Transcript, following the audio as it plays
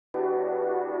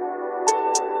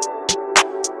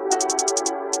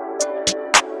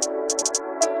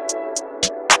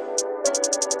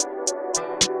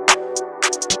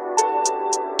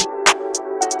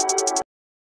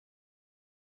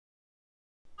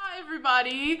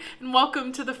Everybody, and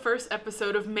welcome to the first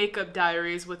episode of Makeup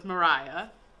Diaries with Mariah.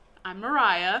 I'm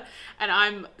Mariah, and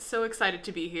I'm so excited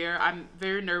to be here. I'm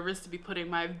very nervous to be putting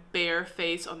my bare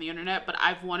face on the internet, but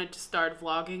I've wanted to start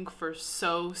vlogging for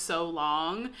so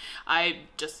long. I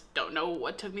just don't know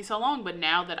what took me so long, but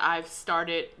now that I've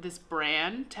started this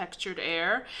brand, Textured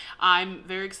Air, I'm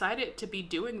very excited to be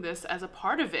doing this as a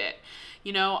part of it.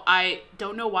 You know, I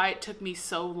don't know why it took me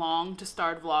so long to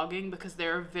start vlogging, because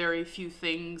there are very few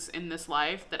things in this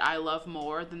life that I love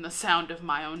more than the sound of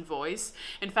my own voice.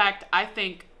 In fact, I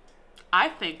think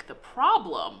the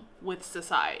problem with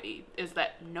society is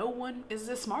that no one is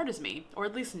as smart as me, or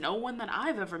at least no one that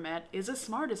I've ever met is as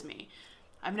smart as me.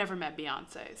 I've never met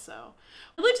Beyonce, so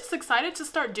I'm really just excited to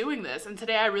start doing this. And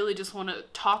today I really just want to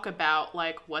talk about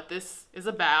like what this is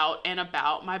about, and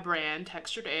about my brand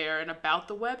Textured Air, and about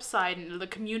the website and the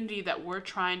community that we're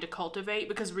trying to cultivate,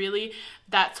 because really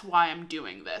that's why I'm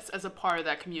doing this, as a part of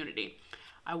that community.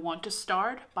 I want to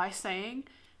start by saying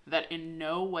that in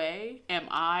no way am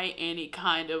I any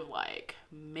kind of like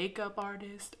makeup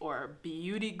artist or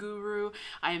beauty guru.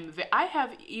 I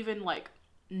have even like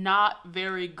not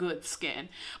very good skin,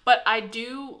 but I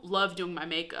do love doing my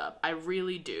makeup. I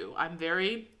really do. I'm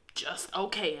very just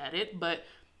okay at it, but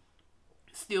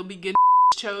still be getting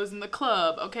chose in the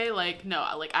club. Okay, like no,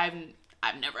 like I've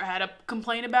never had a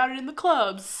complaint about it in the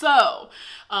club. So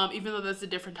even though that's a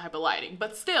different type of lighting,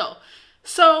 but still.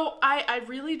 So I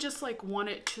really just like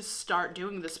wanted to start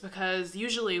doing this, because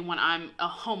usually when I'm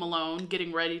home alone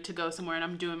getting ready to go somewhere and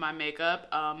I'm doing my makeup,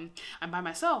 I'm by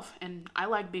myself, and I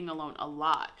like being alone a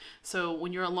lot. So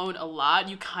when you're alone a lot,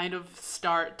 you kind of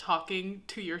start talking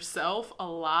to yourself a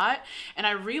lot. And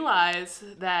I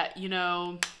realized that, you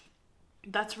know,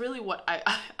 that's really what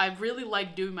I really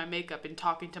like doing my makeup and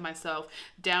talking to myself,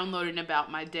 downloading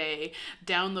about my day,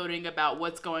 downloading about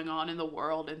what's going on in the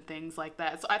world and things like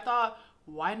that. So I thought,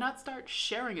 why not start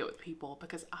sharing it with people?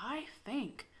 Because I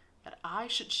think that I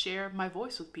should share my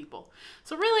voice with people.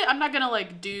 So really, I'm not gonna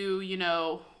like do, you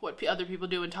know, what other people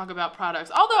do and talk about products.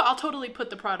 Although I'll totally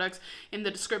put the products in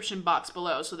the description box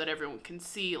below so that everyone can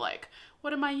see like,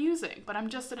 what am I using? But I'm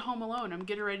just at home alone. I'm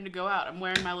getting ready to go out. I'm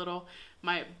wearing my little,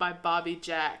 my Bobby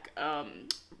Jack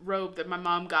robe that my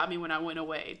mom got me when I went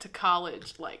away to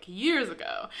college like years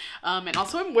ago. And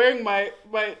also I'm wearing my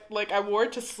like I wore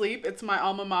it to sleep. It's my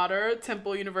alma mater,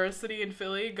 Temple University in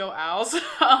Philly. Go Owls.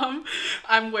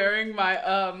 I'm wearing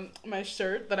my my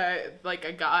shirt that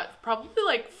I got probably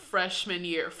like freshman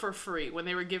year for free when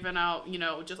they were giving out, you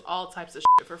know, just all types of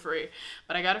shit for free.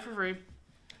 But I got it for free.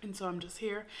 And so I'm just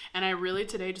here, and I really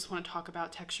today just want to talk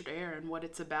about Textured Air and what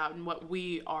it's about and what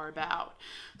we are about.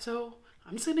 So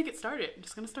I'm just gonna get started. I'm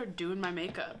just gonna start doing my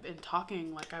makeup and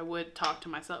talking like I would talk to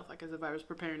myself, like as if I was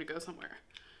preparing to go somewhere.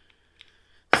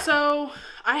 So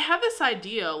I had this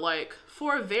idea like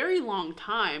for a very long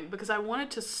time, because I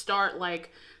wanted to start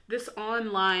like this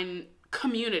online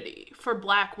community for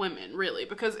Black women, really,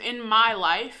 because in my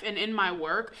life and in my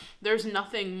work, there's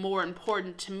nothing more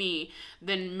important to me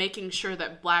than making sure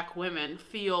that Black women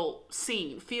feel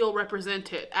seen, feel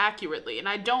represented accurately. And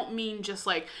I don't mean just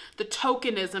like the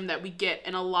tokenism that we get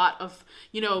in a lot of,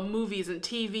 you know, movies and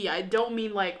TV. I don't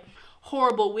mean like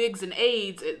horrible wigs and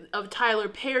aids of Tyler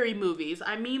Perry movies.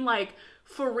 I mean like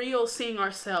for real, seeing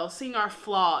ourselves, seeing our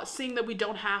flaws, seeing that we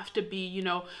don't have to be, you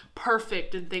know,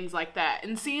 perfect and things like that.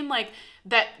 And seeing like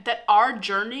that our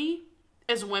journey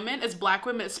as women, as Black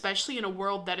women, especially in a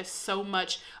world that is so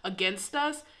much against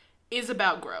us, is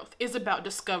about growth, is about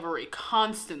discovery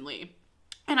constantly.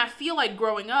 And I feel like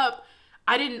growing up,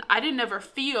 I didn't ever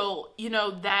feel, you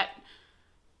know, that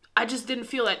I just didn't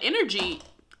feel that energy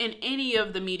in any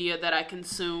of the media that I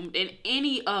consumed, in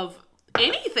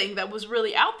anything that was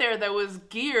really out there that was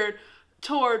geared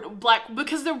toward Black,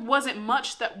 because there wasn't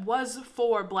much that was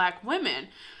for Black women.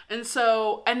 And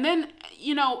so, and then,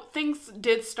 you know, things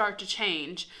did start to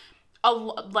change.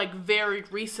 Like very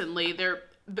recently,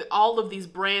 all of these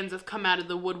brands have come out of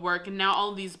the woodwork, and now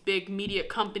all of these big media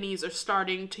companies are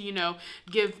starting to, you know,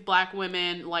 give Black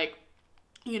women like,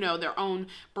 you know, their own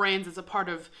brands as a part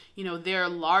of, you know, their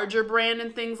larger brand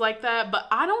and things like that. But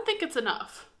I don't think it's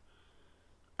enough.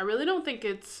 I really don't think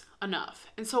it's enough.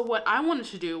 And so what I wanted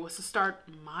to do was to start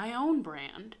my own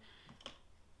brand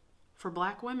for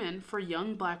Black women, for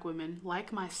young Black women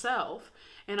like myself.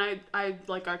 And I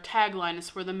like our tagline is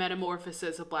for the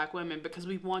metamorphosis of Black women, because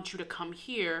we want you to come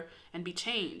here and be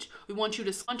changed. We want you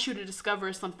to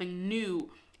discover something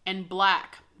new and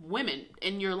Black women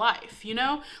in your life, you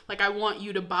know? Like, I want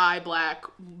you to buy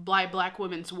black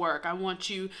women's work. I want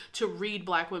you to read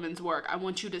black women's work. I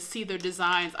want you to see their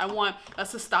designs. I want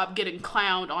us to stop getting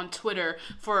clowned on Twitter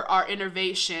for our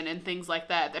innovation and things like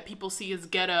that people see as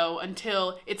ghetto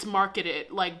until it's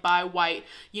marketed like by white,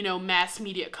 you know, mass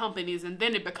media companies, and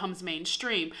then it becomes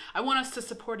mainstream. I want us to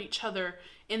support each other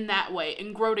in that way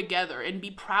and grow together and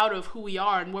be proud of who we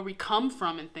are and where we come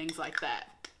from and things like that.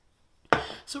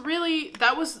 So really,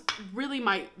 that was really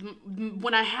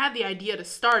when I had the idea to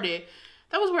start it,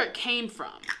 that was where it came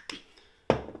from.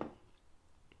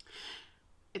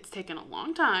 It's taken a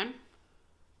long time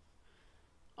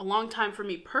for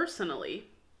me personally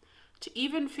to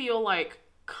even feel like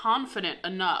confident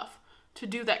enough to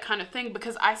do that kind of thing,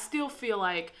 because I still feel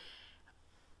like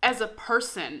as a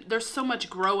person, there's so much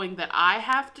growing that I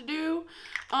have to do.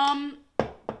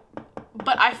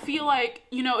 But I feel like,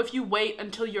 you know, if you wait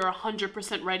until you're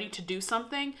 100% ready to do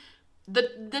something,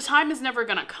 the time is never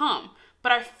going to come.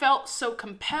 But I felt so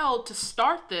compelled to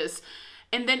start this.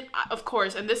 And then, of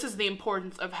course, and this is the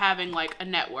importance of having like a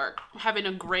network, having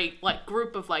a great like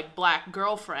group of like black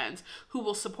girlfriends who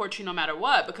will support you no matter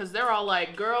what, because they're all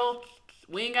like, girl,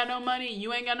 we ain't got no money,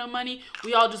 you ain't got no money,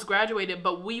 we all just graduated,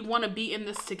 but we want to be in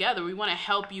this together. We want to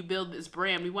help you build this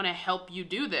brand. We want to help you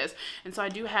do this. And so I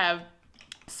do have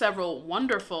several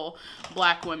wonderful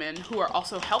black women who are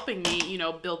also helping me, you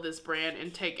know, build this brand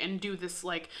and do this,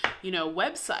 like, you know,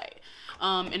 website.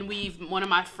 And one of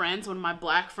my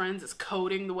black friends is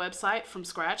coding the website from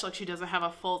scratch. Like, she doesn't have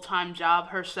a full-time job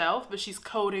herself, but she's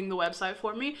coding the website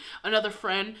for me. Another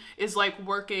friend is like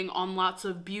working on lots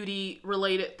of beauty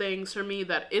related things for me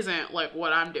that isn't like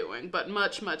what I'm doing, but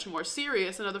much, much more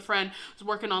serious. Another friend is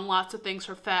working on lots of things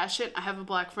for fashion. I have a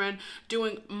black friend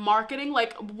doing marketing.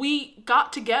 Like, we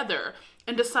got together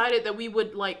and decided that we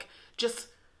would like just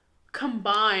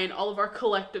combine all of our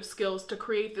collective skills to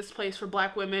create this place for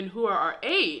black women who are our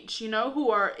age, you know, who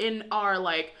are in our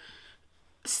like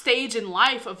stage in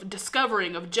life of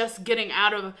discovering, of just getting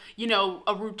out of, you know,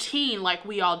 a routine like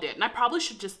we all did. And I probably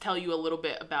should just tell you a little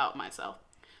bit about myself.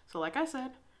 So like I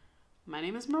said, my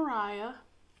name is Mariah.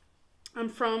 I'm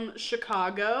from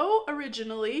Chicago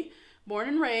originally, born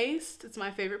and raised. It's my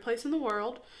favorite place in the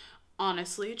world,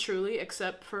 honestly, truly,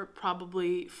 except for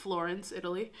probably Florence,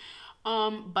 Italy.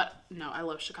 But no, I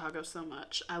love Chicago so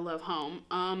much. I love home.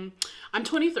 I'm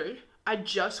 23. I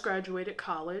just graduated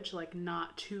college, like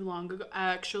not too long ago,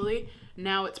 actually.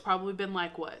 Now it's probably been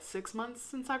like, what, 6 months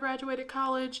since I graduated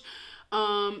college.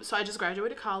 So I just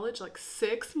graduated college like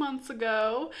 6 months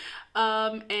ago.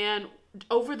 And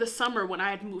over the summer when I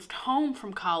had moved home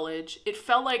from college, it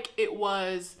felt like it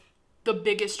was the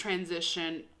biggest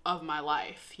transition of my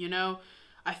life, you know?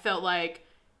 I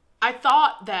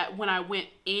thought that when I went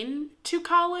into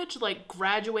college, like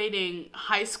graduating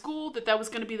high school, that was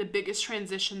going to be the biggest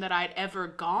transition that I'd ever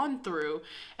gone through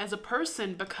as a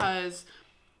person, because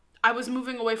I was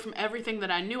moving away from everything that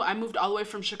I knew. I moved all the way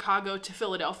from Chicago to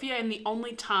Philadelphia, and the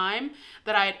only time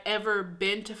that I had ever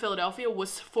been to Philadelphia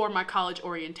was for my college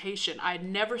orientation. I had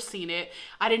never seen it.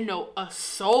 I didn't know a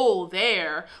soul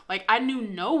there. Like, I knew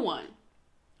no one.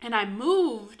 And I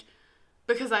moved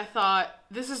because I thought,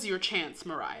 this is your chance,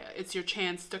 Mariah. It's your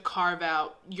chance to carve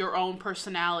out your own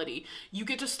personality. You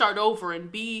get to start over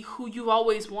and be who you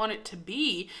always wanted to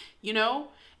be, you know?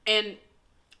 And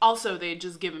also, they had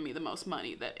just given me the most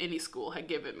money that any school had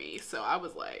given me. So I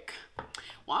was like,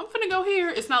 well, I'm finna go here.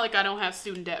 It's not like I don't have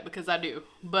student debt, because I do.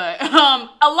 But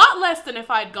a lot less than if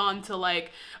I'd gone to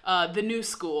like the new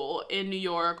school in New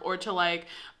York, or to like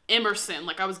Emerson.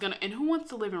 Like, I was gonna, and who wants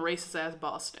to live in racist ass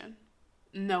Boston?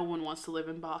 No one wants to live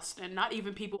in Boston. Not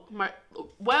even people,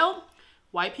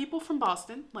 white people from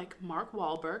Boston, like Mark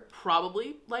Wahlberg,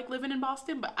 probably like living in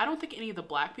Boston, but I don't think any of the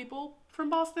black people from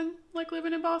Boston like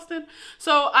living in Boston.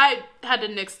 So I had to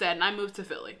nix that, and I moved to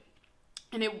Philly.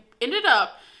 And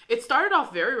it started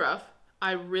off very rough.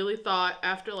 I really thought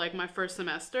after like my first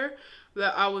semester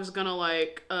that I was gonna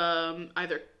like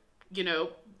either, you know,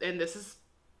 and this is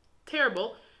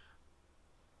terrible,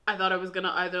 I thought I was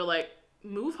gonna either like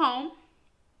move home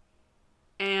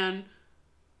and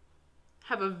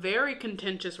have a very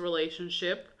contentious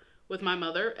relationship with my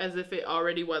mother, as if it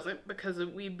already wasn't, because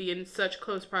we'd be in such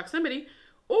close proximity,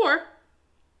 or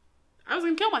I was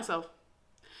gonna kill myself.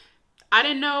 I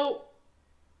didn't know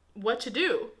what to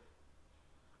do.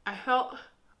 I felt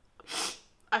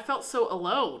so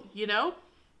alone, you know?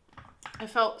 I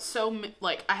felt so,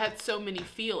 like, I had so many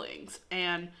feelings,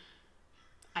 and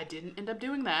I didn't end up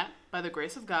doing that. By the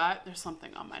grace of God. There's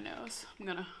something on my nose.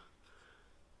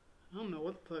 I don't know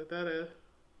what the fuck that is.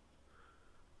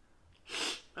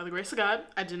 by the grace of God,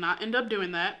 I did not end up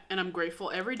doing that, and I'm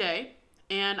grateful every day.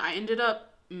 And I ended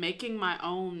up making my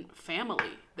own family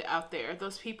out there.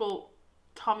 Those people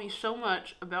taught me so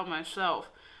much about myself.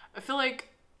 I feel like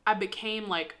I became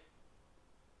like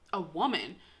a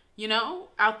woman, you know,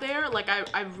 out there. Like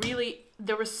I really,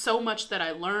 there was so much that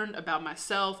I learned about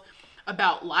myself,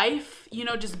 about life, you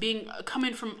know, just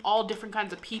coming from all different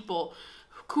kinds of people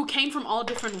who came from all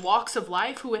different walks of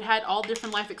life, who had all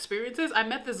different life experiences. I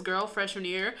met this girl freshman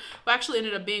year who actually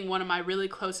ended up being one of my really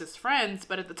closest friends.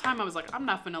 But at the time I was like, I'm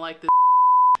not gonna like this.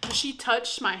 She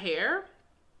touched my hair.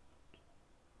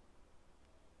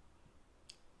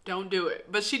 Don't do it.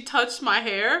 But she touched my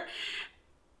hair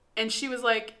and she was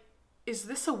like, is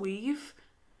this a weave?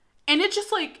 And it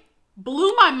just like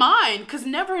blew my mind, because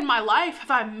never in my life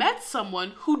have I met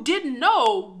someone who didn't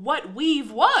know what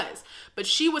weave was. But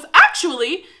she was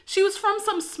from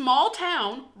some small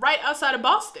town right outside of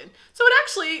Boston. So it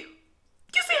actually,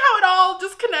 you see how it all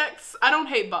just connects. I don't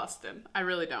hate Boston. I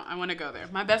really don't. I want to go there.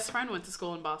 My best friend went to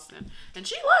school in Boston and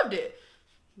she loved it,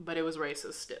 but it was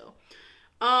racist still.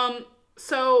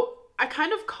 So I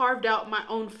kind of carved out my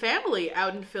own family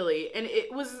out in Philly, and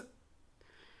it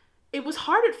was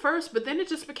hard at first, but then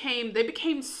they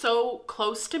became so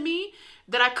close to me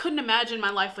that I couldn't imagine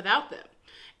my life without them.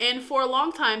 And for a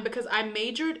long time, because I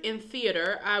majored in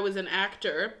theater, I was an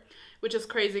actor, which is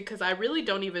crazy because I really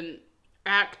don't even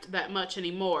act that much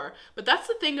anymore. But that's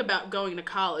the thing about going to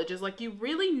college, is like you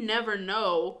really never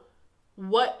know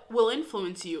what will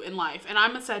influence you in life. And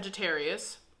I'm a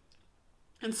Sagittarius.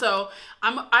 And so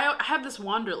I have this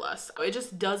wanderlust. It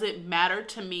just doesn't matter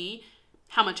to me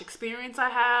how much experience I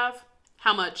have,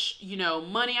 how much, you know,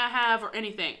 money I have or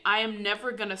anything. I am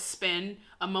never going to spend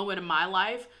a moment of my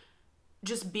life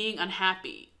just being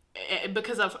unhappy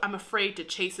because I'm afraid to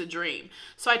chase a dream.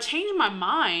 So I changed my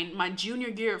mind my junior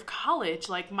year of college,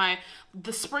 like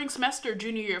the spring semester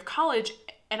junior year of college.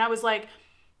 And I was like,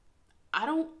 I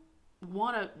don't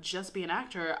want to just be an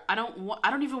actor. I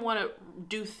don't even want to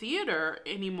do theater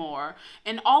anymore.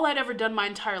 And all I'd ever done my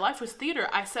entire life was theater.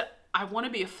 I said, I want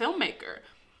to be a filmmaker.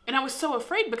 And I was so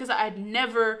afraid because I had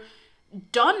never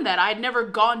done that. I had never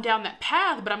gone down that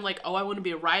path, but I'm like, oh, I want to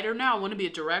be a writer now. I want to be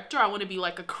a director. I want to be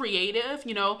like a creative,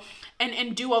 you know,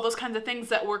 and do all those kinds of things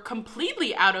that were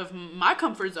completely out of my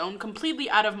comfort zone, completely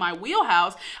out of my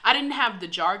wheelhouse. I didn't have the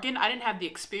jargon. I didn't have the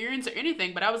experience or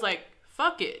anything, but I was like,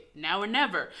 fuck it, now or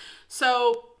never.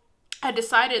 So I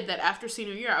decided that after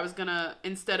senior year, I was gonna,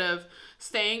 instead of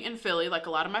staying in Philly like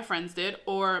a lot of my friends did,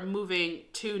 or moving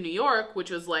to New York, which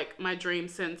was like my dream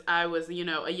since I was, you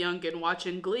know, a youngin'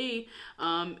 watching Glee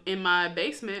in my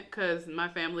basement because my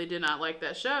family did not like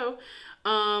that show.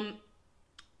 I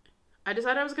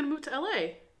decided I was gonna move to LA,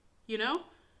 you know?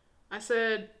 I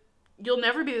said, you'll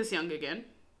never be this young again.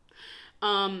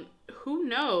 Who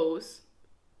knows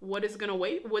what is gonna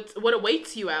what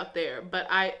awaits you out there, but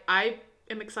I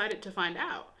am excited to find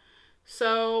out.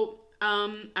 So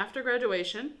after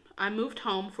graduation, I moved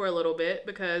home for a little bit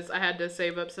because I had to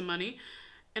save up some money,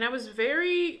 and I was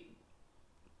very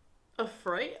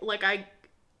afraid. Like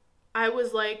I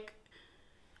was like,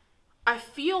 I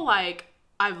feel like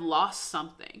I've lost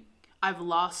something. I've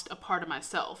lost a part of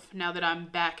myself now that I'm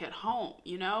back at home,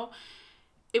 you know?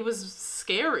 It was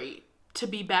scary to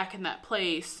be back in that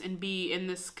place and be in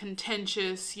this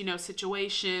contentious, you know,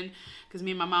 situation, because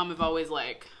me and my mom have always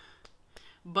like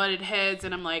butted heads,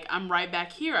 and I'm like, I'm right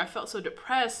back here. I felt so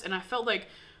depressed, and I felt like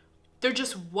there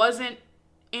just wasn't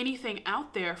anything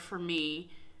out there for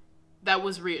me that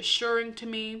was reassuring to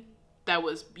me, that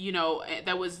was, you know,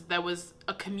 that was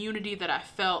a community that I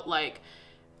felt like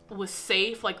was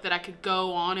safe, like that I could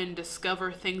go on and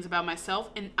discover things about myself.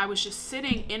 And I was just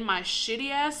sitting in my shitty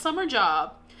ass summer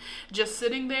job, just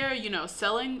sitting there, you know,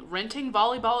 renting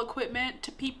volleyball equipment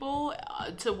to people,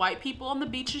 to white people on the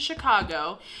beach in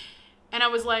Chicago. And I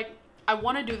was like, I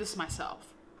want to do this myself.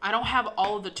 I don't have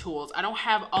all of the tools. I don't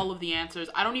have all of the answers.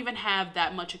 I don't even have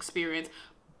that much experience,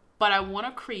 but I want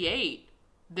to create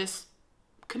this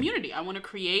community. I want to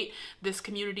create this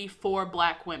community for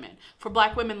Black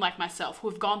women like myself, who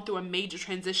have gone through a major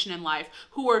transition in life,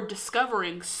 who are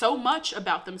discovering so much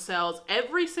about themselves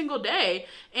every single day,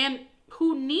 and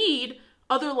who need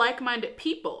other like-minded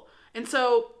people. And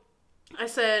so I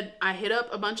said, I hit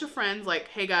up a bunch of friends like,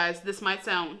 hey guys, this might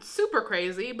sound super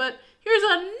crazy, but here's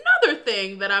another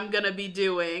thing that I'm going to be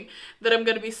doing, that I'm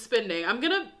going to be spending. I'm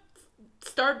going to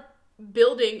start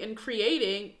building and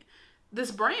creating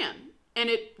this brand. And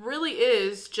it really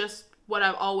is just what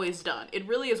I've always done. It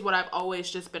really is what I've always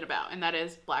just been about, and that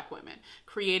is Black women.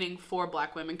 Creating for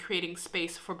Black women, creating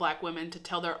space for Black women to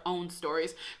tell their own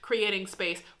stories, creating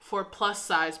space for plus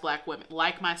size Black women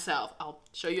like myself. I'll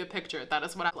show you a picture. That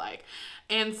is what I like.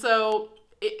 And so,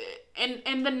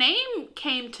 and the name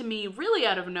came to me really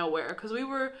out of nowhere, because we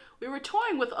were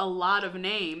toying with a lot of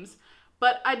names.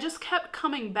 But I just kept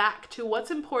coming back to what's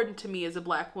important to me as a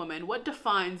Black woman. What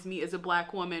defines me as a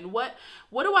Black woman? What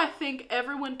do I think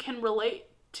everyone can relate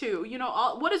to? You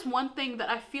know, what is one thing that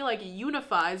I feel like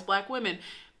unifies Black women?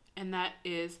 And that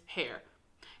is hair.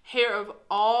 Hair of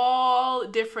all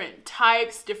different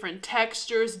types, different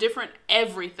textures, different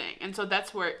everything. And so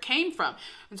that's where it came from.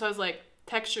 And so I was like,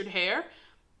 textured hair?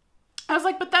 I was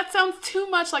like, but that sounds too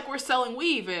much like we're selling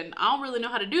weave, and I don't really know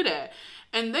how to do that.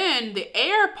 And then the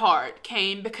air part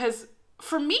came because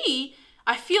for me,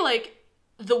 I feel like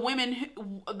the women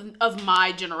of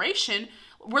my generation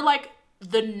were like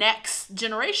the next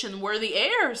generation. We're the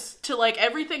heirs to like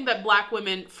everything that Black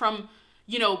women from,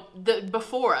 you know,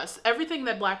 before us, everything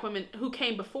that Black women who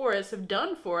came before us have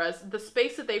done for us, the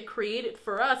space that they've created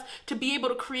for us to be able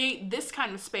to create this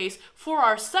kind of space for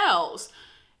ourselves.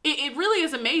 It really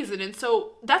is amazing. And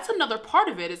so that's another part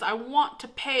of it, is I want to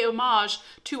pay homage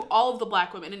to all of the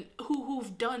Black women and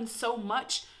who've done so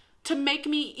much to make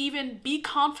me even be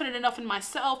confident enough in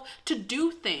myself to do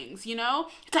things, you know,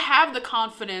 to have the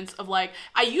confidence of like,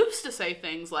 I used to say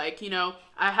things like, you know,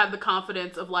 I have the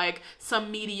confidence of like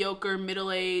some mediocre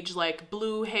middle-aged, like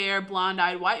blue hair,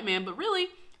 blonde-eyed white man. But really,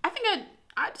 I think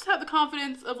I just have the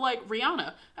confidence of like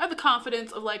Rihanna. I have the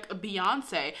confidence of like a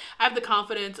Beyonce. I have the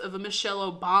confidence of a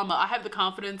Michelle Obama. I have the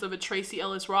confidence of a Tracy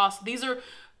Ellis Ross. These are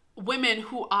women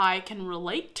who I can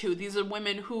relate to. These are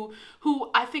women who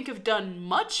I think have done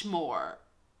much more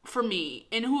for me,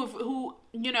 and who,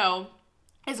 you know,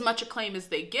 as much acclaim as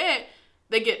they get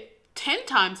 10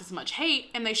 times as much hate,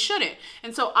 and they shouldn't.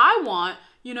 And so I want,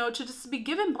 you know, to just be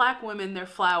giving Black women their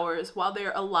flowers while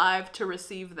they're alive to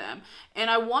receive them. And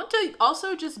I want to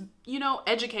also just, you know,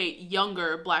 educate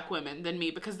younger Black women than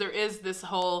me, because there is this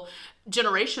whole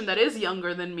generation that is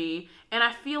younger than me. And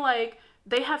I feel like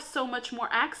they have so much more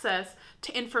access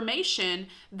to information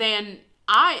than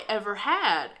I ever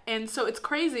had. And so it's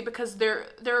crazy, because there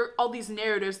are all these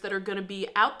narratives that are going to be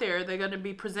out there. They're going to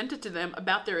be presented to them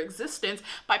about their existence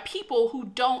by people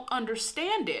who don't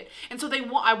understand it. And so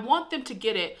I want them to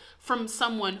get it from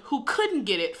someone who couldn't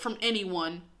get it from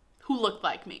anyone who looked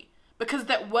like me, because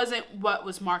that wasn't what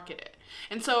was marketed.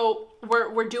 And so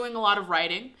we're doing a lot of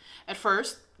writing at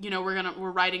first. You know,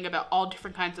 we're writing about all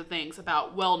different kinds of things,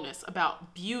 about wellness,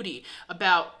 about beauty,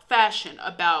 about fashion,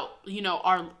 about, you know,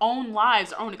 our own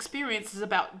lives, our own experiences,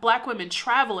 about Black women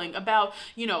traveling, about,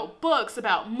 you know, books,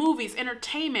 about movies,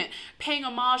 entertainment, paying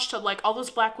homage to like all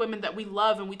those Black women that we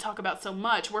love and we talk about so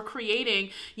much. We're creating,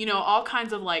 you know, all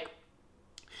kinds of like,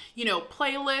 you know,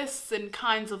 playlists and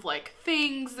kinds of like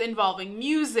things involving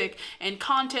music and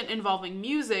content involving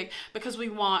music, because we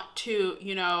want to,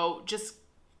 you know, just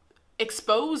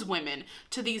expose women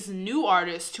to these new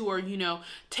artists who are, you know,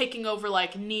 taking over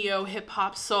like neo hip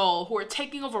hop soul, who are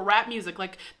taking over rap music,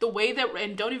 like the way that,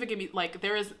 and don't even get me, like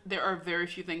there are very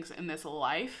few things in this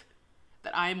life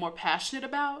that I am more passionate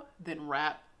about than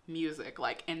rap music.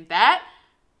 Like, and that,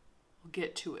 we'll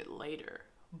get to it later.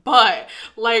 But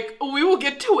like, we will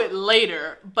get to it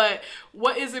later. But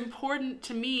what is important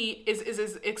to me is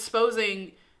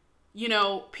exposing, you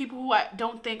know, people who I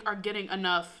don't think are getting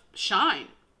enough shine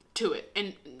to it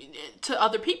and to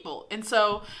other people. And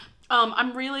so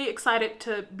I'm really excited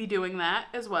to be doing that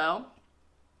as well.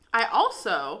 I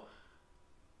also,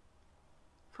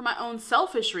 for my own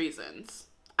selfish reasons,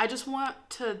 I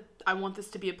want this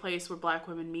to be a place where Black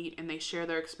women meet and they share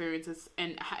their experiences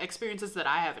and experiences that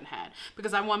I haven't had,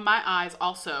 because I want my eyes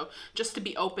also just to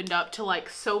be opened up to like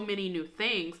so many new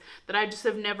things that I just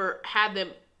have never had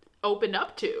them opened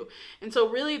up to. And so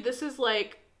really this is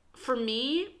like, for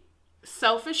me,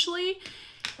 selfishly,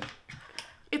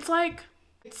 it's like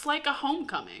a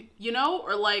homecoming, you know,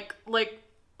 or like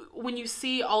when you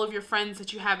see all of your friends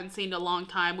that you haven't seen in a long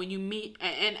time, when you meet,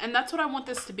 and that's what I want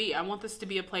this to be. I want this to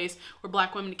be a place where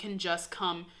Black women can just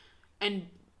come and,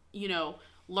 you know,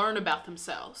 learn about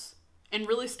themselves and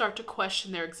really start to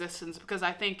question their existence. Because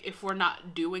I think if we're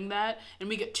not doing that and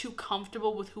we get too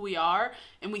comfortable with who we are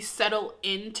and we settle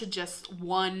into just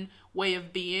one way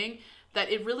of being,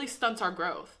 that it really stunts our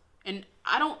growth. And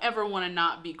I don't ever want to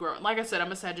not be growing. Like I said,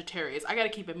 I'm a Sagittarius. I got to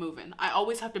keep it moving. I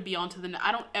always have to be on to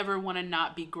I don't ever want to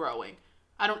not be growing.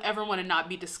 I don't ever want to not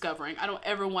be discovering. I don't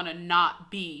ever want to not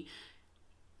be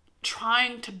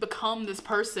trying to become this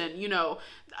person, you know,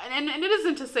 and it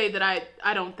isn't to say that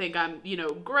I don't think I'm, you know,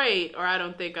 great, or I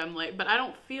don't think I'm like, but I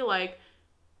don't feel like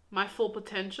my full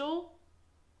potential,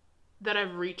 that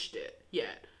I've reached it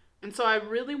yet. And so I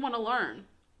really want to learn.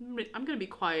 I'm going to be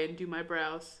quiet and do my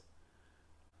brows.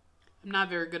 I'm not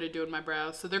very good at doing my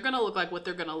brows, so they're going to look like what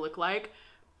they're going to look like,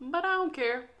 but I don't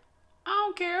care. I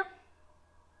don't care.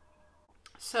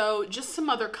 So just some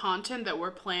other content that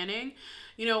we're planning.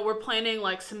 You know, we're planning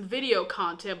like some video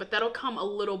content, but that'll come a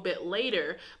little bit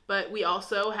later. But I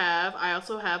also have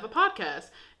a podcast,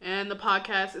 and the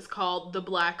podcast is called The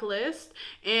Blacklist.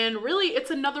 And really,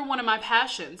 it's another one of my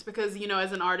passions because, you know,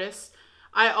 as an artist,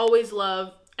 I always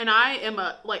love, and I am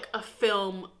a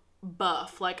film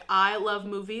buff. Like, I love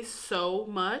movies so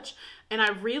much, and I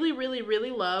really, really, really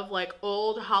love like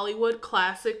old Hollywood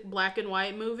classic black and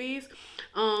white movies,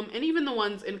 and even the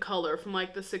ones in color from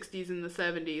like the 60s and the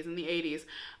 70s and the 80s.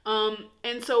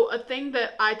 And so a thing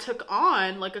that I took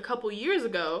on like a couple years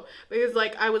ago, because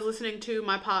like I was listening to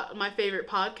my favorite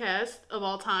podcast of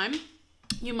all time,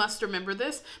 You Must Remember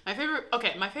This. My favorite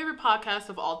podcast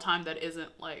of all time that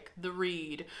isn't like The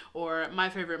Read or My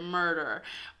Favorite Murder,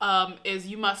 is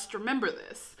You Must Remember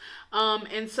This.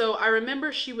 And so I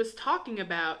remember she was talking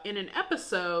about in an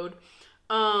episode,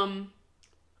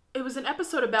 it was an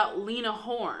episode about Lena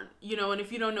Horne, you know, and if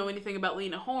you don't know anything about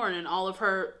Lena Horne and all of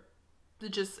her,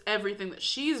 just everything that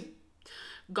she's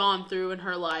gone through in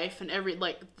her life and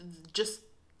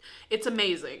it's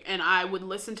amazing. And I would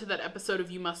listen to that episode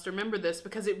of You Must Remember This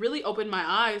because it really opened my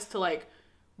eyes to like,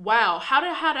 wow, had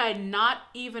I not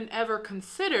even ever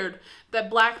considered that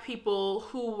black people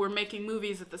who were making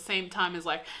movies at the same time as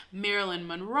like Marilyn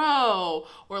Monroe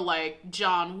or like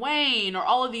John Wayne or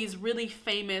all of these really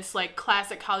famous like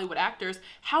classic Hollywood actors,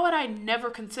 how had I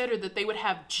never considered that they would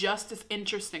have just as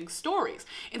interesting stories?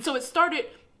 And so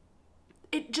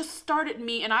it just started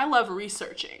me, and I love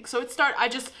researching. So I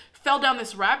just fell down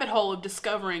this rabbit hole of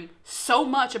discovering so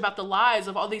much about the lives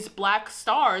of all these black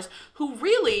stars who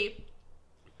really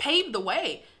paved the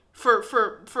way for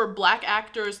black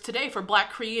actors today, for black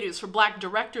creators, for black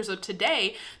directors of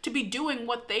today to be doing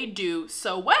what they do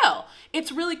so well.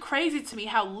 It's really crazy to me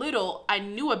how little I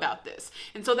knew about this.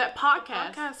 And so that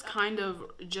podcast kind of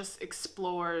just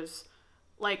explores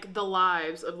like the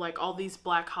lives of like all these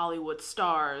black Hollywood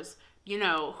stars, you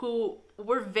know, who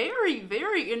were very,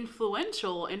 very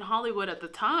influential in Hollywood at the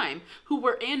time, who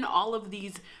were in all of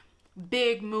these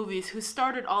big movies, who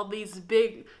started all these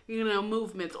big, you know,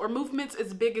 movements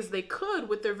as big as they could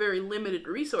with their very limited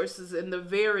resources and the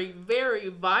very, very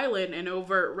violent and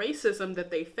overt racism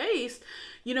that they faced,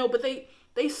 you know, but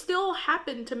they still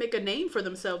happened to make a name for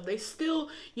themselves. They still,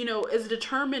 you know, as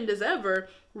determined as ever,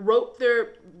 wrote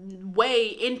their way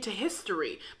into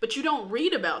history, but you don't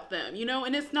read about them, you know,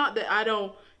 and it's not that I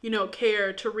don't, you know,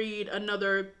 care to read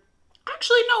another.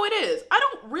 Actually, no, it is. I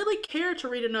don't really care to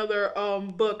read another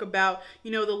book about,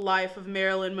 you know, the life of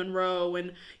Marilyn Monroe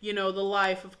and, you know, the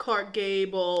life of Clark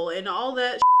Gable and all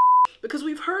that because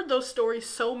we've heard those stories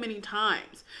so many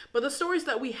times. But the stories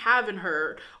that we haven't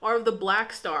heard are of the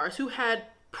black stars who had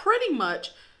pretty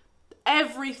much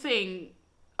everything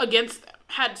against them,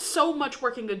 had so much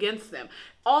working against them,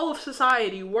 all of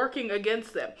society working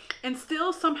against them, and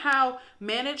still somehow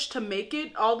managed to make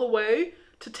it all the way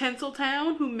to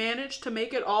Tinseltown, who managed to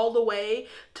make it all the way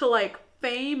to like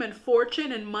fame and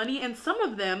fortune and money, and some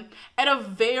of them at a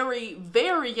very,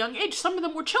 very young age. Some of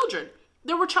them were children.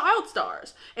 There were child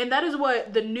stars. And that is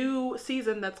what the new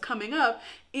season that's coming up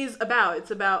is about.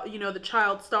 It's about, you know, the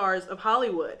child stars of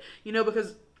Hollywood, you know,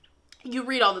 because you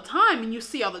read all the time and you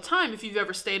see all the time, if you've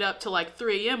ever stayed up to like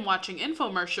 3 a.m. watching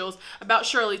infomercials about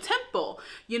Shirley Temple,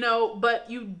 you know, but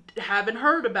you haven't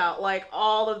heard about like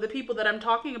all of the people that I'm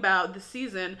talking about this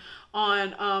season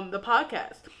on the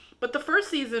podcast. But the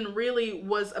first season really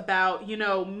was about, you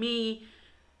know, me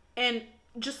and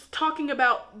just talking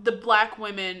about the black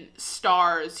women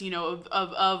stars, you know,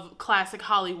 of classic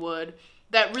Hollywood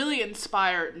that really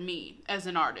inspired me as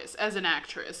an artist, as an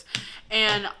actress.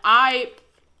 And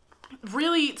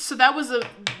so that was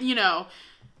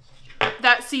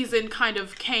that season kind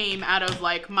of came out of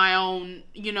like my own,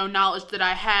 you know, knowledge that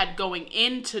I had going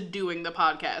into doing the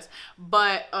podcast.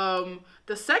 But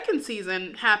the second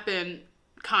season happened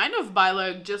kind of by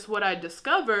like just what I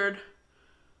discovered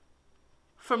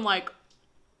from like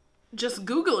just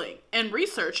Googling and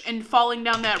research and falling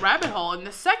down that rabbit hole. And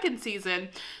the second season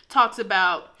talks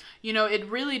about, you know, it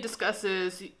really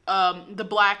discusses the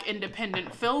black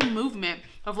independent film movement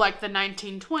of like the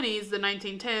 1920s, the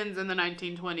 1910s, and the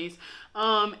 1920s.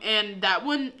 And that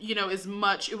one, you know,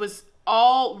 it was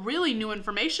all really new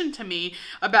information to me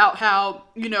about how,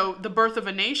 you know, The Birth of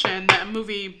a Nation, that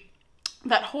movie,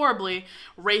 that horribly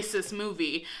racist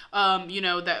movie, you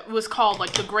know, that was called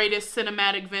like the greatest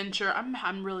cinematic venture.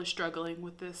 I'm really struggling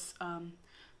with this,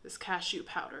 this cashew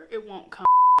powder. It won't come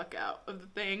out of the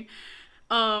thing.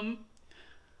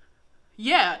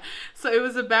 Yeah, so it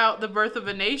was about The Birth of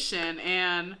a Nation,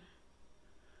 and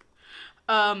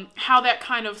how that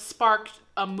kind of sparked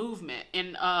a movement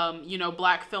in, you know,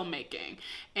 Black filmmaking.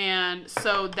 And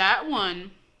so that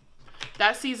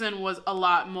season was a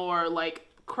lot more like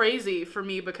crazy for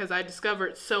me, because I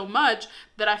discovered so much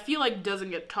that I feel like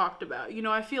doesn't get talked about. You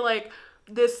know, I feel like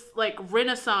this like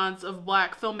renaissance of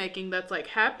Black filmmaking that's like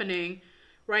happening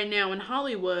right now in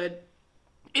Hollywood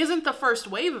isn't the first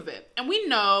wave of it. And we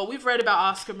know, we've read about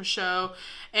Oscar Micheaux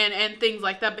and things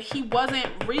like that, but he wasn't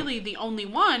really the only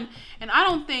one. And I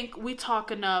don't think we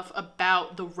talk enough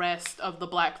about the rest of the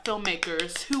Black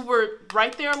filmmakers who were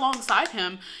right there alongside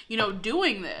him, you know,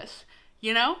 doing this,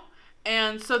 you know?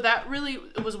 And so that really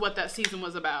was what that season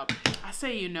was about. I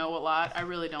say you know a lot. I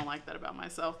really don't like that about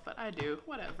myself, but I do.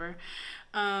 Whatever.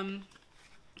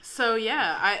 So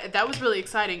yeah, that was really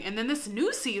exciting. And then this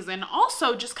new season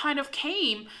also just kind of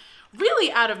came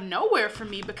really out of nowhere for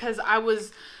me, because I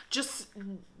was just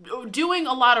doing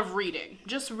a lot of reading,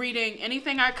 just reading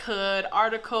anything I could,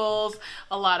 articles,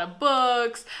 a lot of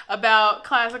books about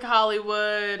classic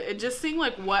Hollywood, and just seeing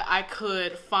like what I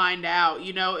could find out,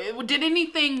 you know.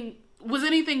 Was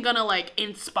anything gonna like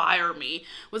inspire me?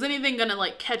 Was anything gonna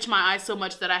like catch my eye so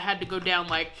much that I had to go down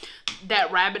like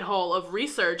that rabbit hole of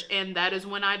research? And that is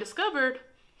when I discovered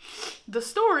the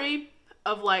story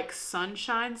of like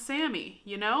Sunshine Sammy,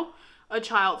 you know, a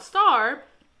child star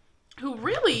who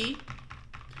really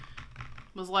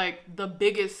was like the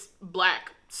biggest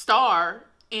Black star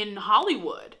in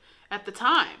Hollywood at the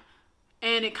time.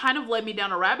 And it kind of led me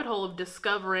down a rabbit hole of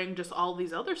discovering just all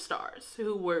these other stars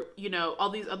who were, you know,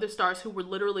 all these other stars who were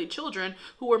literally children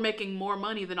who were making more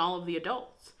money than all of the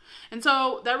adults. And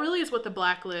so that really is what the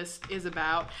Blacklist is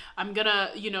about. I'm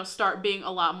gonna, you know, start being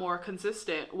a lot more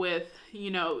consistent with, you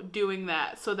know, doing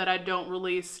that, so that I don't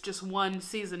release just one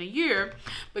season a year,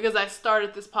 because I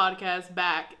started this podcast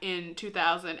back in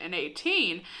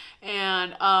 2018.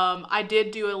 And I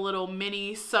did do a little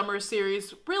mini summer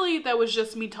series, really, that was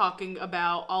just me talking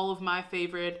about all of my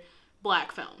favorite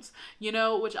Black films, you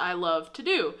know, which I love to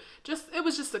do. It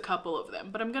was just a couple of them,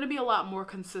 but I'm going to be a lot more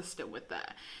consistent with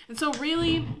that. And so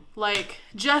really, like,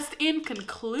 just in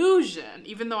conclusion,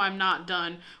 even though I'm not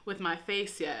done with my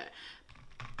face yet,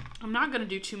 I'm not going to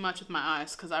do too much with my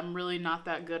eyes, because I'm really not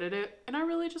that good at it. And I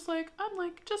really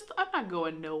I'm not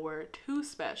going nowhere too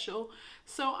special.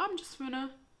 So I'm just going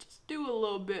to do a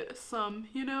little bit of some,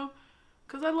 you know,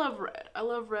 because I love red. I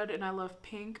love red and I love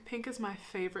pink. Pink is my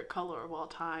favorite color of all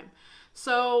time.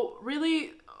 So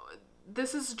really,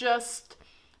 this is just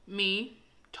me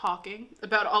talking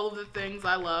about all of the things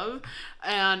I love.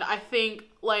 And I think,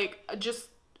 like, just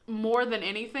more than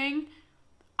anything,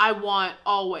 I want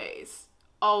always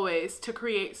to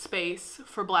create space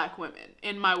for Black women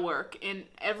in my work, in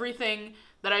everything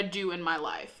that I do in my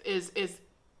life is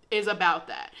about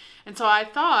that. And so I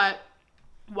thought,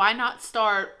 why not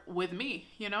start with me,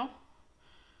 you know?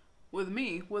 With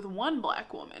me, with one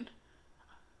Black woman.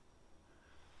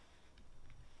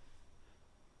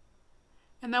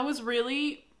 And that was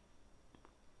really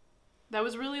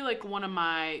like one of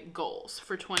my goals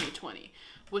for 2020,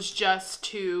 was just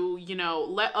to, you know,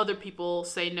 let other people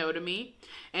say no to me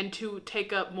and to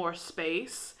take up more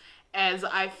space, as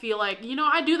I feel like, you know,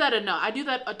 I do that enough. I do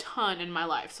that a ton in my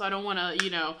life. So I don't want to,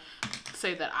 you know,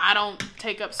 say that I don't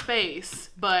take up space,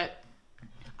 but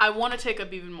I want to take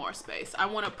up even more space. I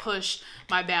want to push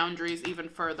my boundaries even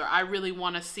further. I really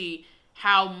want to see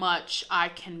how much I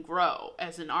can grow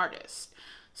as an artist.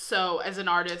 So as an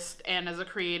artist and as a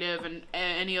creative and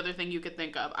any other thing you could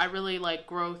think of, I really like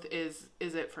growth is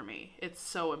it for me. It's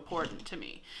so important to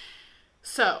me.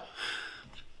 So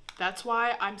that's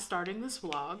why I'm starting this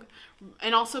vlog.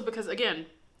 And also because, again,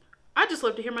 I just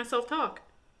love to hear myself talk.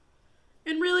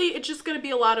 And really, it's just going to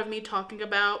be a lot of me talking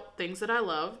about things that I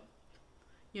love,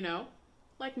 you know,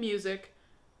 like music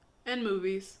and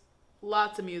movies,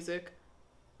 lots of music,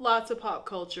 lots of pop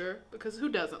culture, because who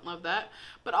doesn't love that?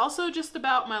 But also just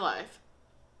about my life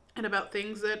and about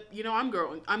things that, you know, I'm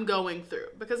going through,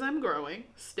 because I'm growing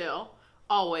still,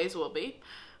 always will be.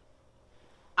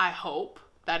 I hope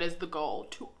that is the goal,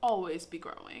 to always be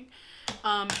growing.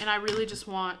 And I really just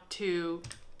want to,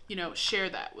 you know,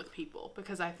 share that with people,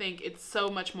 because I think it's so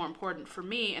much more important for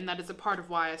me. And that is a part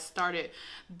of why I started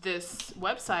this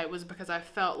website, was because I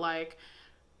felt like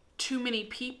too many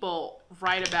people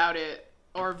write about it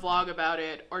or vlog about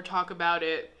it or talk about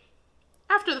it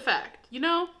after the fact, you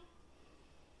know?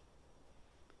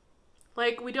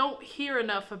 Like, we don't hear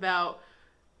enough about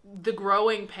the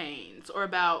growing pains or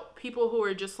about people who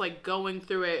are just like going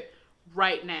through it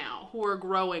right now, who are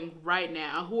growing right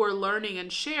now, who are learning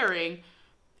and sharing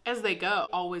as they go.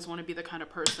 I always want to be the kind of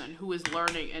person who is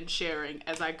learning and sharing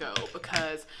as I go,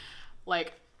 because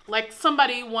like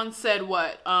somebody once said,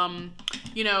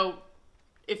 you know,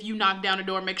 if you knock down a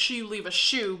door, make sure you leave a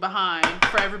shoe behind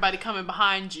for everybody coming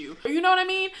behind you. You know what I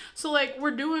mean? So like,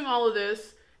 we're doing all of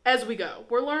this as we go.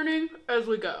 We're learning as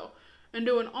we go and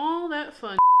doing all that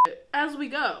fun shit as we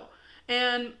go.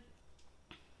 And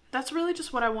that's really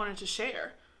just what I wanted to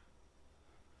share.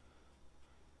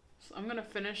 So I'm gonna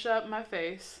finish up my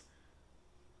face.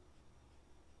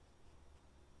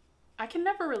 I can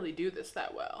never really do this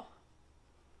that well.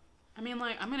 I mean,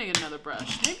 like, I'm gonna get another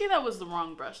brush. Maybe that was the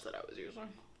wrong brush that I was using.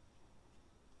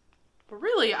 But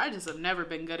really, I just have never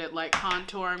been good at like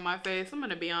contouring my face. I'm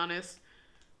gonna be honest.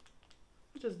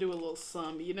 Just do a little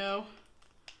some, you know?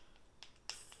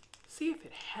 See if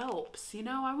it helps, you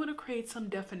know? I want to create some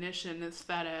definition in this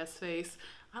fat ass face.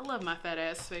 I love my fat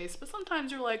ass face, but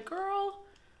sometimes you're like, girl,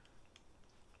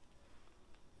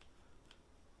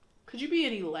 could you be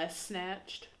any less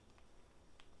snatched?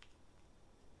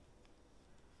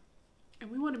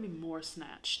 And we want to be more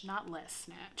snatched, not less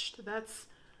snatched. That's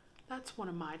one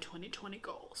of my 2020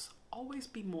 goals. Always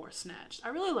be more snatched. I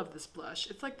really love this blush.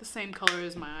 It's like the same color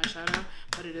as my eyeshadow,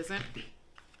 but it isn't.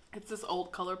 It's this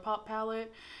old ColourPop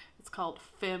palette. It's called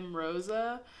Femme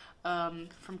Rosa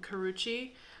from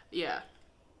Carucci. Yeah,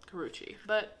 Carucci.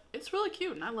 But it's really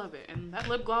cute and I love it. And that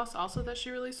lip gloss also that she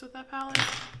released with that palette,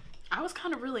 I was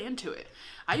kind of really into it.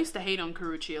 I used to hate on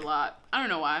Carucci a lot. I don't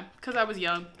know why, because I was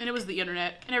young and it was the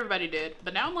internet and everybody did.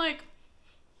 But now I'm like,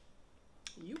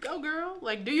 you go girl,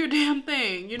 like do your damn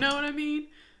thing. You know what I mean?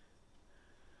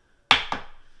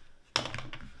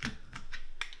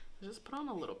 Just put on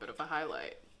a little bit of a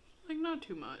highlight, like not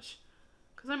too much,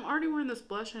 because I'm already wearing this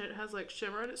blush and it has like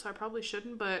shimmer in it, so I probably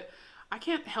shouldn't, but I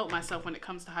can't help myself when it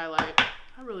comes to highlight.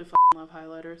 I really fucking love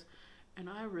highlighters, and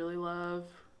I really love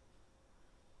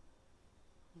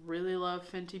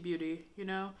Fenty Beauty, you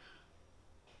know?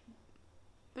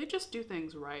 They just do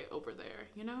things right over there,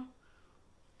 you know?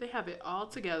 They have it all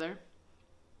together.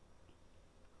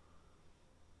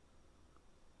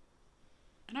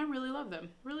 And I really love them.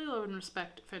 Really love and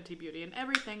respect Fenty Beauty and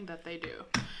everything that they do.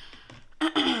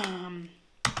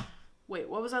 Wait,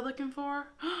 what was I looking for?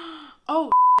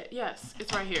 Oh, shit, yes,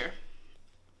 it's right here.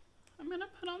 I'm gonna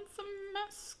put on some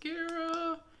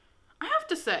mascara. I have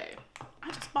to say,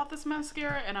 I just bought this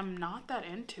mascara and I'm not that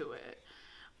into it.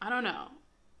 I don't know.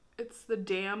 It's the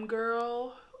Damn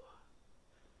Girl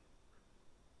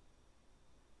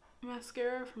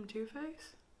mascara from Too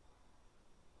Faced.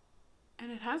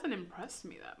 And it hasn't impressed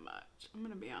me that much. I'm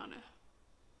gonna be honest.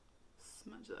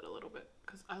 Smudge that a little bit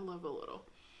because I love a little.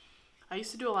 I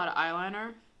used to do a lot of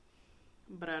eyeliner,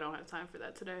 but I don't have time for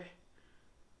that today.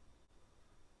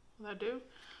 Will that do?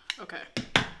 Okay.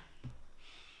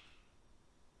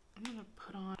 I'm gonna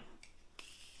put on.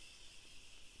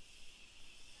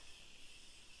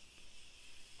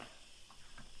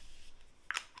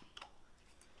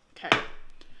 Okay.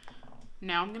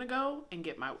 Now I'm gonna go and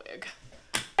get my wig.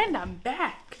 And I'm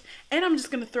back. And I'm just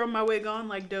gonna throw my wig on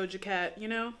like Doja Cat, you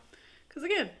know? Because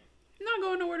again, I'm not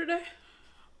going nowhere today.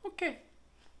 Okay.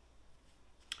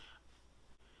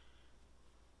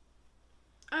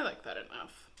 I like that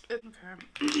enough.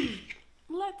 Okay.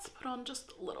 Let's put on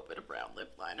just a little bit of brown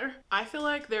lip liner. I feel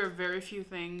like there are very few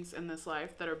things in this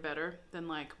life that are better than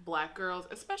like black girls,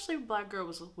 especially black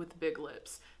girls with big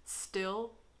lips,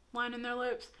 still lining their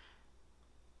lips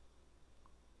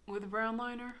with brown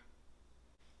liner.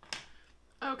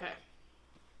 Okay.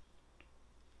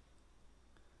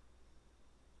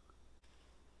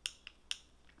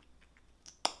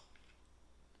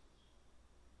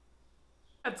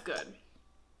 That's good.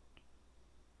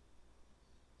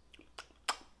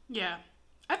 Yeah,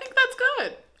 I think that's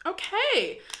good.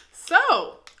 Okay,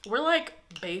 so we're like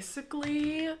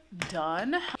basically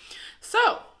done.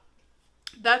 So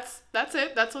that's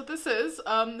it. That's what this is.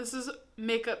 This is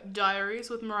Makeup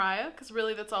Diaries with Mariah, because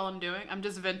really that's all I'm doing. I'm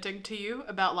just venting to you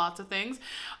about lots of things.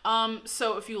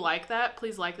 So if you like that,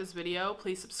 please like this video.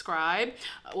 Please subscribe.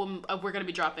 We're going to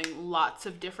be dropping lots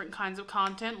of different kinds of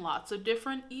content, lots of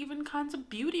different even kinds of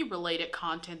beauty related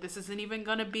content. This isn't even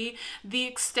going to be the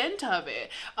extent of it.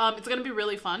 It's going to be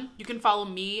really fun. You can follow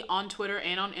me on Twitter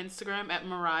and on Instagram at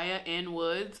Mariah N.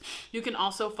 Woods. You can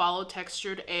also follow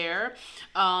Textured Air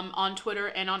on Twitter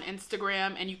and on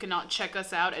Instagram, and you can check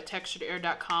us out at Textured Air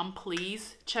textordaair.com.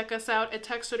 Please check us out at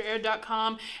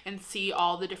textordaair.com and see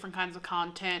all the different kinds of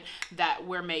content that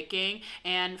we're making,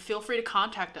 and feel free to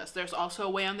contact us. There's also a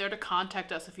way on there to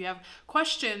contact us if you have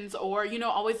questions, or, you know,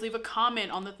 always leave a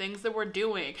comment on the things that we're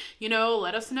doing. You know,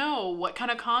 let us know what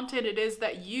kind of content it is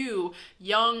that you,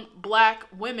 young Black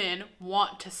women,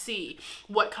 want to see.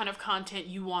 What kind of content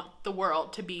you want the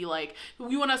world to be like.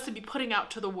 We want us to be putting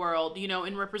out to the world, you know,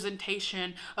 in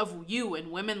representation of you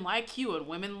and women like you and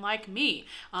women like me.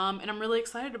 And I'm really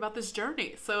excited about this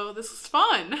journey. So this is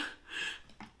fun.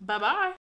 Bye-bye.